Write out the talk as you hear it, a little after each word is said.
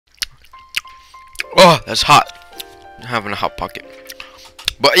Oh, that's hot. I'm having a hot pocket.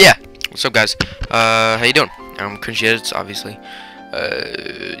 But yeah, what's up, guys? How you doing? I'm Cringy Edits, obviously.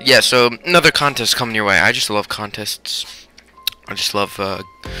 Yeah, so another contest coming your way. I just love contests. I just love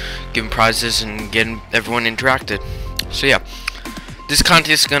giving prizes and getting everyone interacted. So yeah, this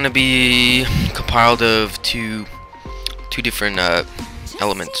contest is gonna be compiled of two different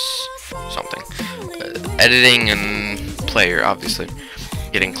elements, something. Editing and player, obviously,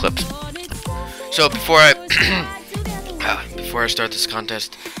 getting clips. So before I start this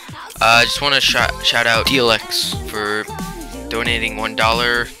contest, I just want to shout out DLX for donating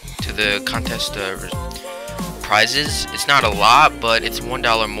 $1 to the contest prizes. It's not a lot, but it's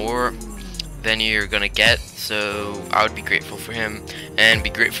 $1 more than you're gonna get, so I would be grateful for him and be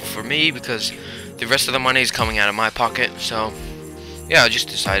grateful for me because the rest of the money is coming out of my pocket. So yeah, I just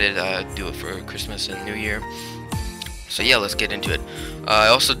decided to do it for Christmas and New Year. So yeah, let's get into it. I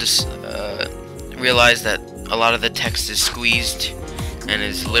also just realized that a lot of the text is squeezed and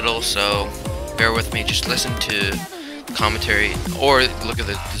is little, so bear with me. Just listen to the commentary or look at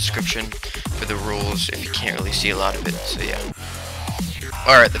the description for the rules if you can't really see a lot of it. So yeah.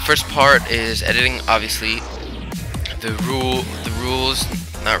 Alright, the first part is editing. Obviously, the rules,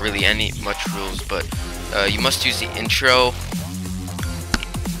 not really much rules, but you must use the intro.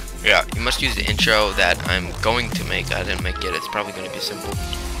 Yeah, you must use the intro that I'm going to make. I didn't make it. It's probably going to be simple.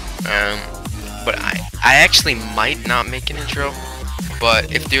 But I actually might not make an intro.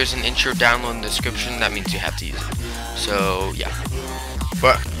 But if there's an intro download in the description, that means you have to use it. So yeah.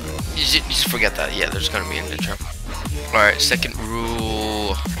 But you just forget that. Yeah, there's going to be an intro. Alright, second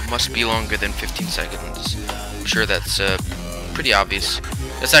rule, must be longer than 15 seconds. I'm sure that's pretty obvious.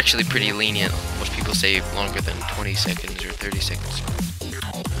 That's actually pretty lenient. Most people say longer than 20 seconds or 30 seconds.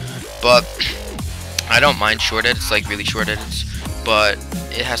 But I don't mind short edits, like really short edits, but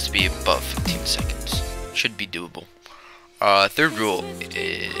it has to be above 15 seconds. Should be doable. Third rule,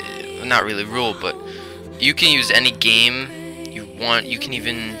 not really rule, but you can use any game you want. You can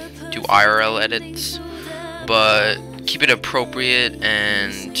even do IRL edits, but keep it appropriate.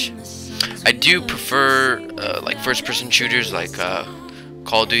 And I do prefer like first-person shooters like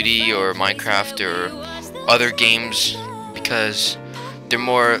Call of Duty or Minecraft or other games because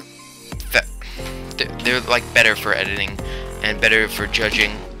they're they're like better for editing and better for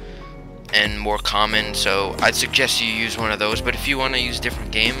judging and more common. So I'd suggest you use one of those. But if you want to use a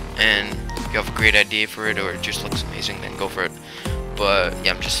different game and you have a great idea for it or it just looks amazing, then go for it. But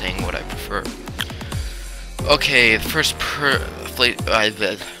yeah, I'm just saying what I prefer. Okay, the first place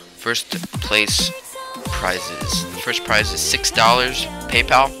prizes. The first prize is $6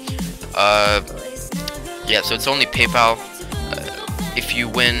 PayPal. Yeah, so it's only PayPal. If you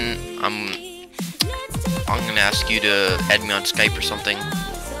win, I'm gonna ask you to add me on Skype or something.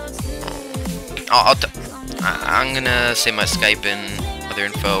 I'm gonna say my Skype and other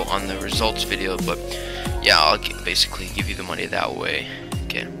info on the results video, but yeah, I'll basically give you the money that way.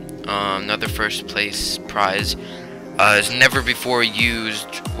 Okay. Another first place prize is never before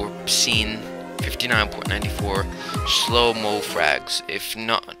used or seen 59.94 slow-mo frags. If you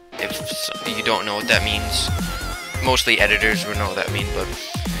don't know what that means, mostly editors will know what that means, but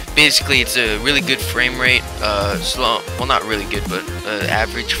basically it's a really good frame rate, well, not really good, but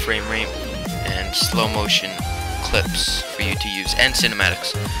average frame rate and slow motion clips for you to use, and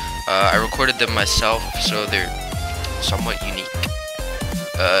cinematics. I recorded them myself, so they're somewhat unique.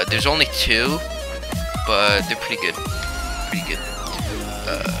 There's only 2, but they're pretty good.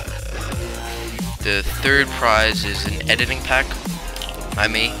 The third prize is an editing pack by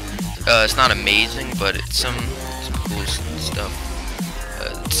me. It's not amazing, but it's some cool stuff.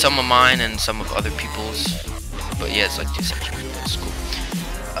 Some of mine and some of other people's, but yeah, it's like 2 sections. That's cool.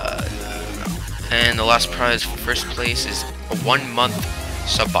 And the last prize for first place is a 1-month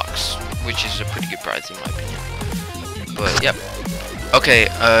Subbox, which is a pretty good prize in my opinion. But yep. Okay,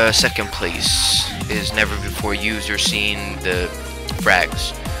 second place is never before used or seen the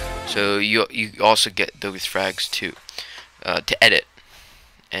frags. So you also get those frags too to edit.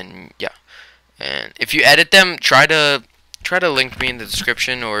 And yeah, and if you edit them, try to link me in the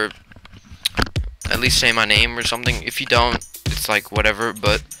description or at least say my name or something. If you don't, it's like whatever,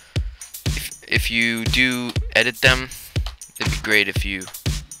 but if you do edit them, it'd be great if you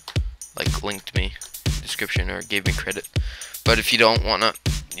like linked me in the description or gave me credit. But if you don't wanna,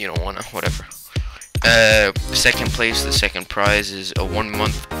 whatever. Second place, the second prize is a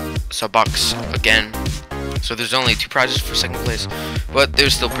 1-month Subbox again. So there's only 2 prizes for second place, but they're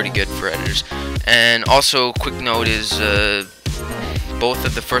still pretty good for editors. And also, quick note is both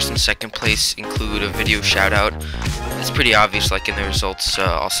of the first and second place include a video shout out. It's pretty obvious, like in the results.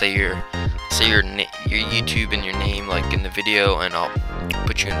 I'll say your say your YouTube and your name like in the video, and I'll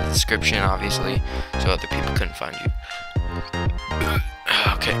put you in the description, obviously, so other people couldn't find you.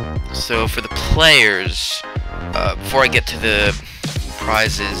 Okay, so for the players, before I get to the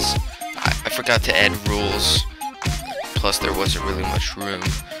prizes, I forgot to add rules. Plus, there wasn't really much room,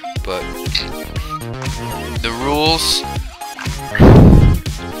 but the rules.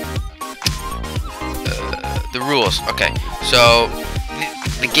 Okay, so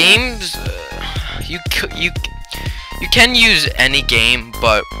the games, you can use any game,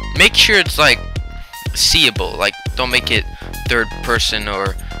 but make sure it's like seeable. Like, don't make it third person,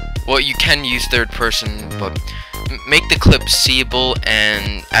 or, well, you can use third person, but make the clip seeable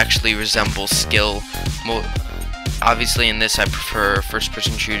and actually resemble skill. Obviously, in this, I prefer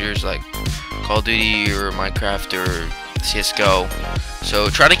first-person shooters like Call of Duty or Minecraft or CS:GO. So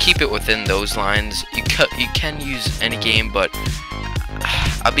try to keep it within those lines. You can use any game, but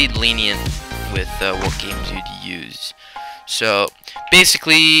I'll be lenient with what games you'd use. So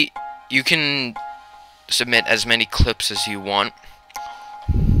basically, you can submit as many clips as you want,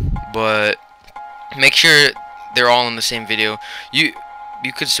 but make sure they're all in the same video. You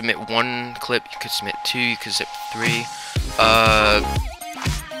could submit 1 clip, you could submit 2, you could submit 3.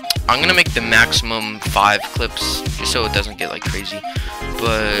 I'm gonna make the maximum 5 clips, just so it doesn't get like crazy.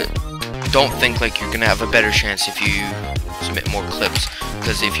 But don't think like you're gonna have a better chance if you submit more clips,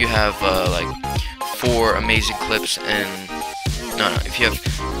 because if you have like 4 amazing clips and if you have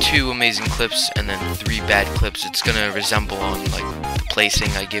 2 amazing clips and then 3 bad clips, it's gonna resemble on like the placing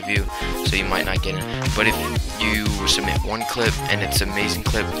I give you, so you might not get it. But if you submit 1 clip and it's an amazing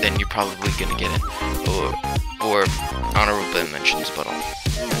clip, then you're probably gonna get it, or honorable mentions, but I'll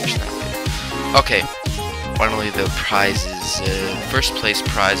mention that later. Okay, finally the prizes. First place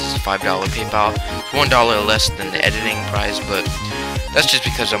prize is $5 PayPal. It's $1 less than the editing prize, but that's just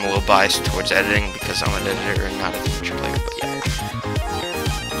because I'm a little biased towards editing, because I'm an editor and not a feature player. But yeah.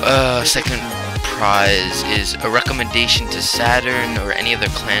 Second prize is a recommendation to Saturn or any other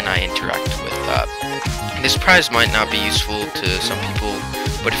clan I interact with. This prize might not be useful to some people,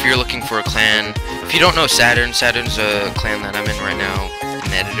 but if you're looking for a clan, if you don't know Saturn's a clan that I'm in right now,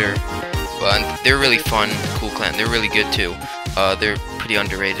 an editor. They're really fun, cool clan. They're really good too. They're pretty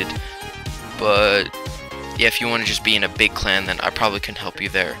underrated. But yeah, if you want to just be in a big clan, then I probably can help you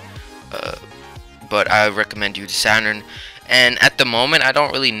there. But I recommend you to Saturn. And at the moment, I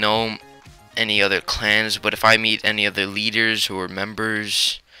don't really know any other clans, but if I meet any other leaders or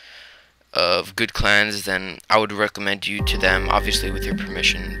members of good clans, then I would recommend you to them, obviously with your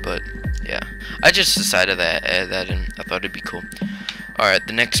permission. But yeah, I just decided to add that in. I thought it'd be cool. Alright,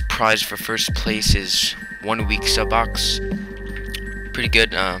 the next prize for first place is 1 week Subbox. Pretty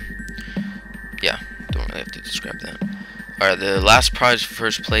good. Yeah, don't really have to describe that. Alright, the last prize for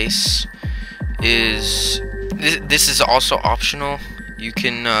first place is... This is also optional. You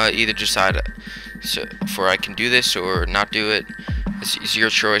can either decide for I can do this or not do it. It's your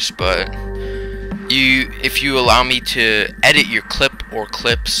choice, but if you allow me to edit your clip or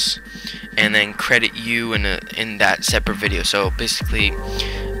clips and then credit you in that separate video. So basically,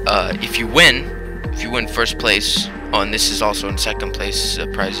 if you win first place, and this is also in second place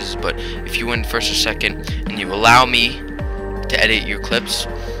prizes, but if you win first or second and you allow me to edit your clips,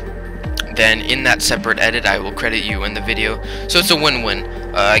 then in that separate edit I will credit you in the video. So it's a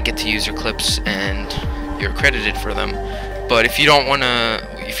win-win. I get to use your clips and you're credited for them. But if you don't want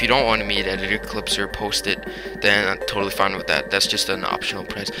me to edit your clips or post it, then I'm totally fine with that. That's just an optional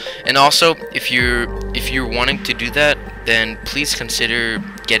prize. And also, if you're wanting to do that, then please consider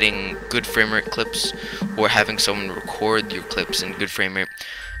getting good frame rate clips or having someone record your clips in good frame rate.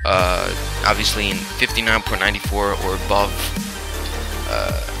 Obviously in 59.94 or above.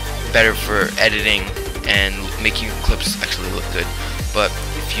 Better for editing and making your clips actually look good. But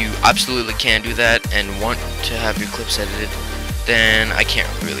if you absolutely can't do that and want to have your clips edited, then I can't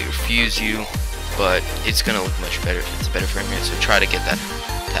really refuse you, but it's gonna look much better if it's better frame rate, so try to get that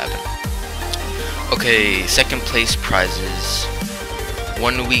to happen. Okay, second place prizes,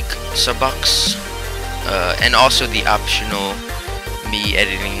 1 week Subbox, and also the optional me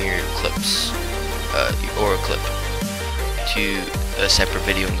editing your clips, or a clip to a separate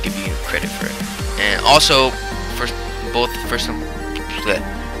video and give you credit for it. And also, both first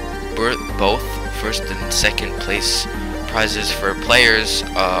and second place prizes for players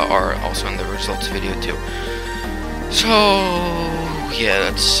are also in the results video too. So yeah,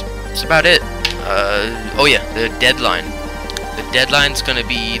 that's about it. Oh yeah, the deadline. The deadline's gonna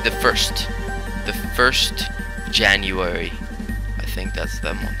be the 1st January. I think that's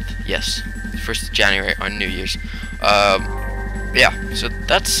the month. Yes, 1st January on New Year's. Yeah, so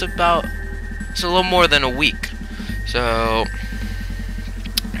that's about It's a little more than a week. So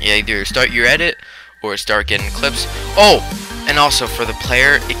yeah, either start your edit or start getting clips. Oh, and also for the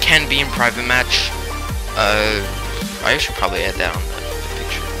player, it can be in private match. I should probably add that on the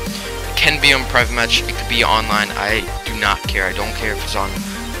picture. It can be on private match. It could be online. I do not care. I don't care if it's on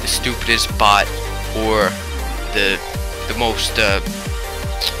the stupidest bot or the most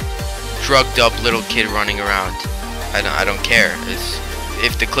drugged up little kid running around. I don't care.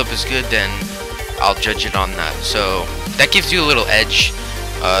 If the clip is good, then I'll judge it on that. So that gives you a little edge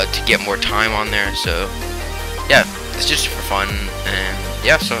to get more time on there. So yeah, it's just for fun. And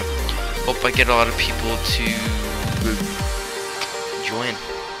yeah, so hope I get a lot of people to join.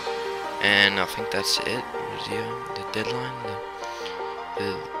 And I think that's it. Where's the deadline,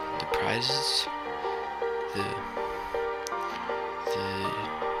 the prizes, the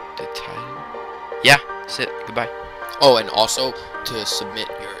title. Yeah, that's it. Goodbye. Oh, and also to submit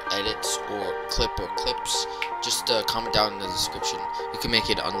your edits or clips, just comment down in the description. You can make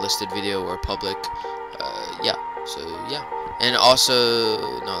it unlisted video or public. Yeah. So yeah. And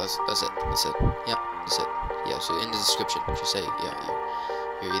also, no, that's it. Yeah, that's it. Yeah. So in the description, just say yeah,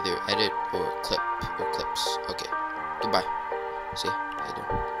 you're either edit or clip.